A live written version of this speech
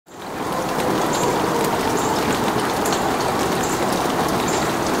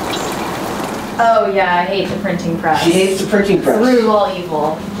Oh yeah, I hate the printing press. She hates the printing press. Through all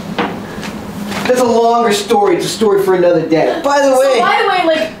evil. That's a longer story. It's a story for another day. By the way,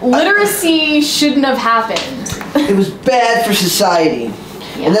 like, literacy shouldn't have happened. It was bad for society.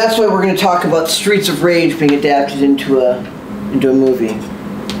 Yeah. And that's why we're going to talk about Streets of Rage being adapted into a movie.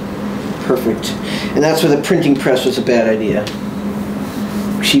 Perfect. And that's why the printing press was a bad idea.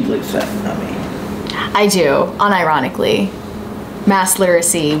 She believes that, not me. I do, unironically. Mass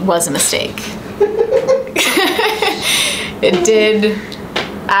literacy was a mistake. It did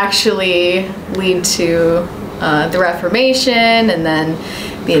actually lead to the Reformation and then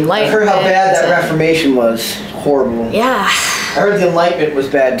the Enlightenment. I heard how bad that Reformation was. Horrible. Yeah. I heard the Enlightenment was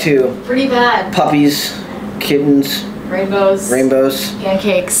bad too. Pretty bad. Puppies, kittens, rainbows,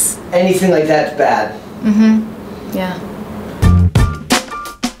 pancakes. Anything like that's bad. Mm-hmm. Yeah.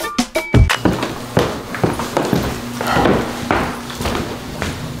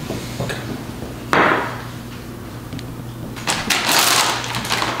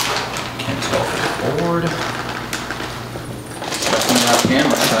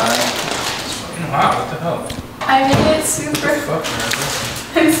 Wow, what the hell? I made it super.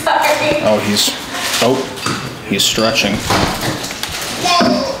 I'm sorry. Oh, he's stretching.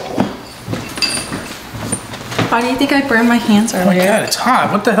 Why do you think I burned my hands earlier? Oh my god, it's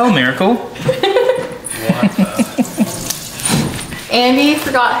hot. What the hell, Miracle? What the? Andy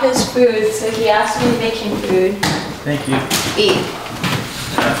forgot his food, so he asked me to make him food. Thank you. Eat.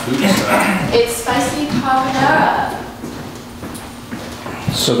 That food is bad. It's spicy carbonara.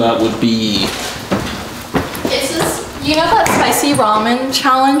 So that would be... It's this, you know that spicy ramen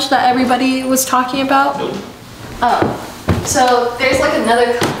challenge that everybody was talking about? Nope. Oh. So there's like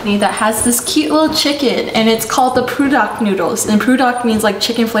another company that has this cute little chicken and it's called the Prudok noodles. And Prudok means like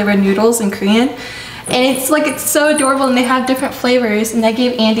chicken flavored noodles in Korean. And it's so adorable and they have different flavors. And I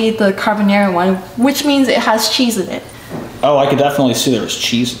gave Andy the carbonara one, which means it has cheese in it. Oh, I could definitely see there was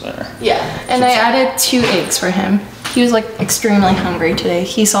cheese there. Yeah, and I added 2 eggs for him. He was like extremely hungry today.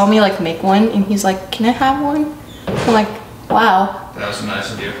 He saw me like make one and he's like, can I have one? I'm like, wow. That was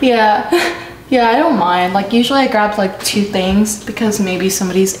nice of you. Yeah, yeah, I don't mind. Like usually I grab like 2 things because maybe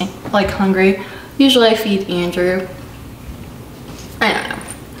somebody's like hungry. Usually I feed Andrew. I don't know.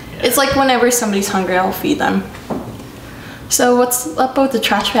 Yeah. It's like whenever somebody's hungry, I'll feed them. So what's up with the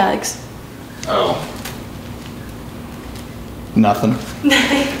trash bags? Oh. Nothing.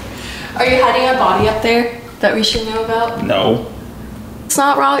 Are you hiding a body up there that we should know about? No. It's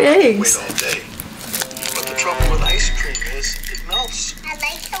not raw eggs. Wait all day. But the trouble with ice cream is it melts. I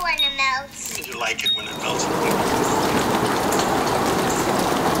like it when it melts. And you like it when it melts.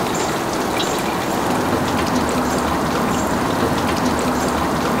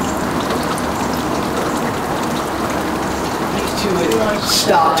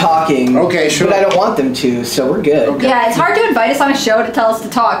 Stop talking. Okay, sure. But I don't want them to, so we're good. Okay. Yeah, it's hard to invite us on a show to tell us to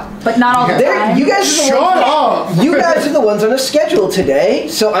talk, but not all the time. You guys are the Shut ones, up! You guys are the ones on a schedule today,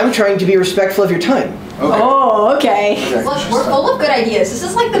 so I'm trying to be respectful of your time. Okay. Oh, okay. Okay. Look, we're full of good ideas. This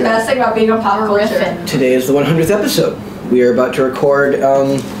is like the best thing about being on pop culture. Today is the 100th episode. We are about to record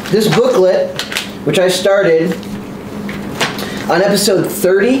this booklet, which I started on episode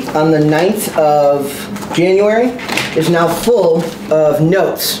 30 on the 9th of January. Is now full of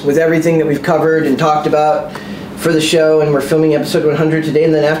notes with everything that we've covered and talked about for the show, and we're filming episode 100 today,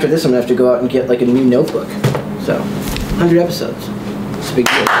 and then after this I'm going to have to go out and get like a new notebook. So, 100 episodes. It's a big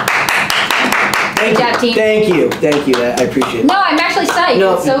deal. Great job, team. Thank you. Thank you. I appreciate it. No, I'm actually psyched.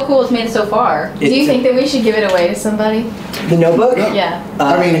 No. It's so cool it's made it so far. Do you think that we should give it away to somebody? The notebook? Yeah.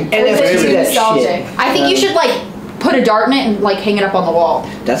 I mean, NFT that nostalgic. shit. I think you should like put a dart in it and like hang it up on the wall.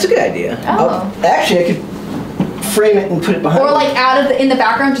 That's a good idea. Oh. Actually, I could frame it and put it behind Or me. like out of in the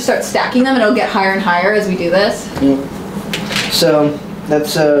background, just start stacking them and it'll get higher and higher as we do this. So,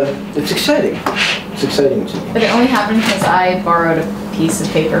 that's it's exciting. It's exciting to me. But it only happened because I borrowed a piece of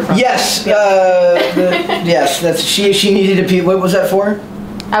paper from Yes, yes, that's she needed a piece. What was that for?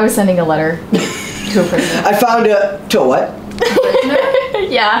 I was sending a letter to a prisoner. I found to a what?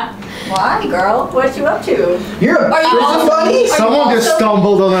 Yeah. Why, girl? What you up to? You're a Are you prison also- bunny? someone just also-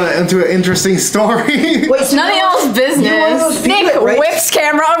 stumbled into an interesting story. Wait, It's none of y'all's You're one of those business. people Nick that write- whips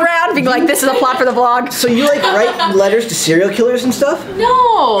camera around, being like, "This is a plot for the vlog." So you like write letters to serial killers and stuff?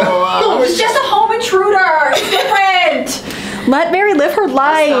 No. It's just a home intruder. It's different. Let Mary live her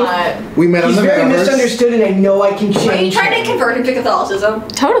life. We met on He's the very metaverse. misunderstood, and I know I can change. Are you trying to him. convert him to Catholicism?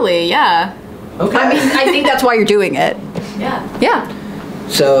 Totally, yeah. Okay. I mean, I think that's why you're doing it. Yeah. Yeah.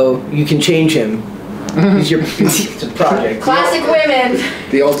 So you can change him. He's your it's a project. Classic women.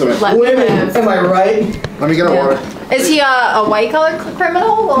 The ultimate. Women, am I right? Let me get a water. Is he a white collar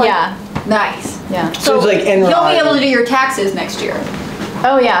criminal? Or Yeah. Nice. Yeah. So it's like you'll Enron. be able to do your taxes next year.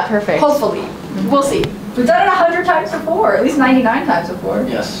 Oh yeah, perfect. Hopefully. We'll see. We've done it 100 times before, at least 99 times before.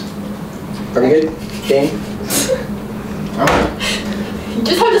 Yes. Are we good? Dane? You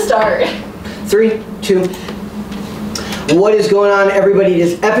just have to start. 3, 2. What is going on, everybody? It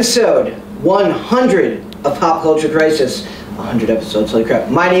is episode 100 of Pop Culture Crisis. 100 episodes, holy crap.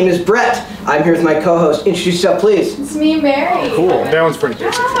 My name is Brett. I'm here with my co-host. Introduce yourself, please. It's me, Mary. Cool. That one's pretty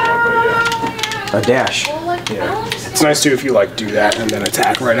basic for that, but A dash. yeah. It's nice too if you like do that and then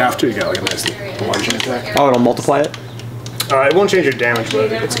attack right after. You got like a nice bludgeon attack. Oh, it'll multiply it? It won't change your damage,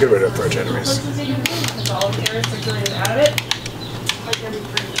 but it's a good way to approach enemies.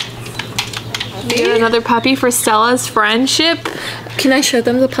 We got another puppy for Stella's friendship. Can I show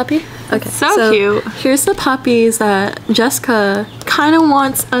them the puppy? Okay. So cute. Here's the puppies that Jessica kind of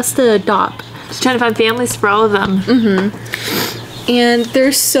wants us to adopt. She's trying to find families for all of them. And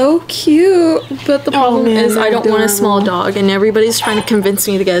they're so cute, but the problem is I don't want a small dog, and everybody's trying to convince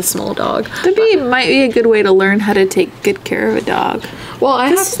me to get a small dog. Might be a good way to learn how to take good care of a dog. Well,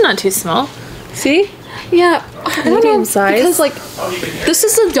 This is not too small. See? Yeah, I don't know, Medium size. because like this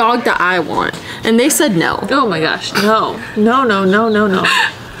is the dog that I want, and they said no. Oh my gosh. No. No.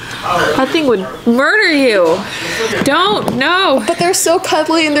 That thing would murder you. Don't. No. But they're so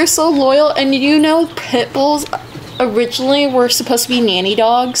cuddly and they're so loyal, and you know pit bulls originally were supposed to be nanny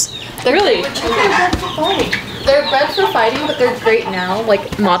dogs. Really? They're bred for fighting, but they're great now,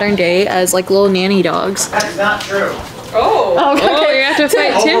 like modern day, as like little nanny dogs. That's not true. Oh, you have to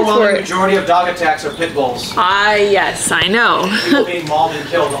fight Tim for Overwhelming it. majority of dog attacks are pit bulls. Yes, I know. People being mauled and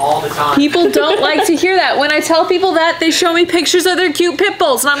killed all the time. People don't like to hear that. When I tell people that, they show me pictures of their cute pit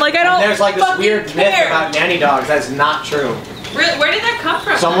bulls, and I'm like, I don't. There's like this fucking weird myth care. about nanny dogs. That's not true. Where did that come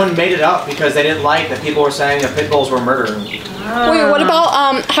from? Someone made it up because they didn't like that people were saying that pit bulls were murdering. Wait, what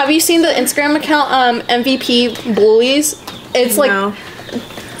about have you seen the Instagram account MVP Bullies? It's like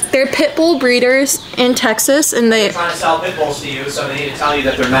they're pit bull breeders in Texas, and They're trying to sell pit bulls to you, so they need to tell you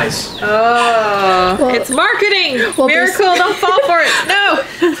that they're nice. It's marketing. Well, Miracle, don't fall for it. No,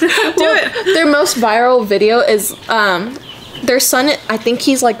 do it. Their most viral video is their son. I think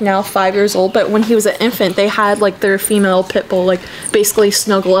he's like now 5 years old, but when he was an infant, they had like their female pit bull like basically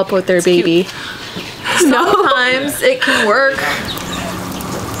snuggle up with their baby. Sometimes it can work.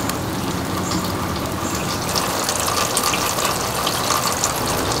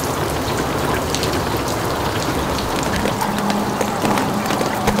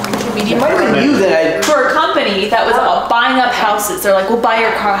 It might have been you that For a company that was buying up houses, they're like, we'll buy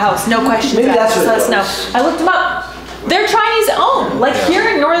your house, no questions Maybe asked, that's what just it let us know. I looked them up. They're Chinese owned, like here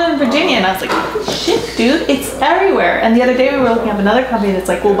in Northern Virginia, and I was like, shit, dude, it's everywhere. And the other day we were looking up another company that's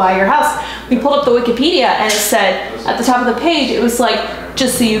like, we'll buy your house. We pulled up the Wikipedia, and it said at the top of the page, it was like,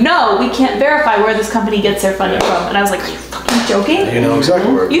 just so you know, we can't verify where this company gets their funding from. And I was like, are you fucking joking? You know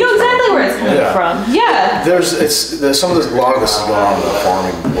exactly where. You know exactly where it's coming from. Yeah. There's a lot of this is going on in the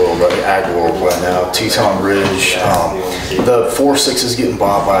farming world, right? The ag world right now. Teton Ridge, the 4.6 is getting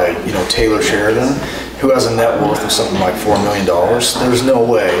bought by Taylor Sheridan, who has a net worth of something like $4 million. There's no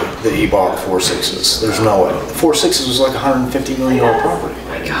way that he bought 4.6s. There's no way. 4.6s was like $150 million property.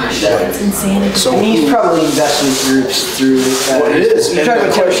 Gosh, that's insanity. So and he's probably invested in groups through. Well, it is. You're talking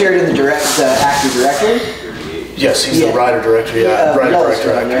about Taylor Sheridan, the actor-director? Yes, he's the writer-director,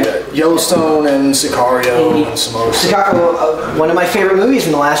 Yellowstone and Sicario and some other stuff. Sicario, one of my favorite movies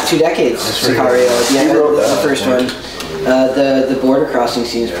in the last 2 decades. Sicario, the first one. The border crossing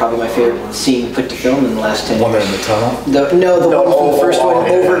scene is probably my favorite scene put to film in the last 10 years. One in the tunnel? The one from the first one,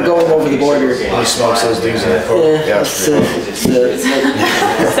 going over the border. He smokes those dudes in the car.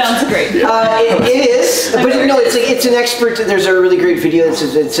 Sounds great. It is, but it's an expert. There's a really great video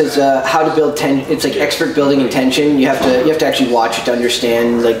that says how to build tension. It's like expert building intention. You have to actually watch it to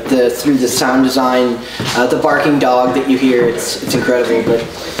understand through the sound design, the barking dog that you hear. It's incredible, but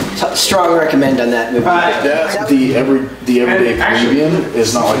strong recommend on that movie. The everyday plebeian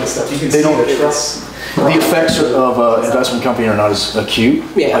is not like they don't. The effects of an investment company are not as acute.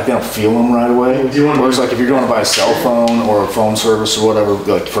 Yeah. Like they don't feel them right away. Whereas like if you're going to buy a cell phone or a phone service or whatever,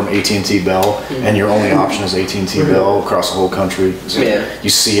 like from AT&T Bell, and your only option is AT&T Bell across the whole country, so you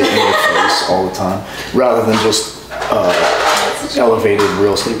see it in your face all the time, rather than just elevated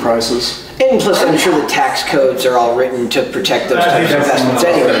real estate prices. And plus, I'm sure the tax codes are all written to protect those types of investments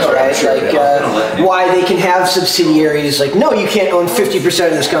anyways, right? Why they can have subsidiaries, like, no, you can't own 50%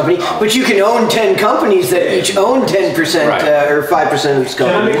 of this company, but you can own 10 companies that each own 10% or 5% of this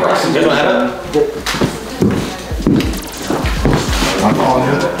company. I'm calling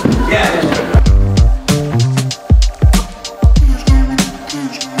it. Yeah.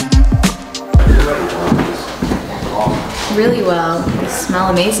 really well. They smell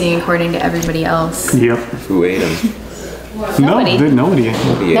amazing according to everybody else. Yep. Who ate them? Nobody. No, nobody.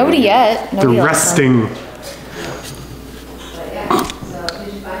 Nobody yet. They're Nobody else. resting.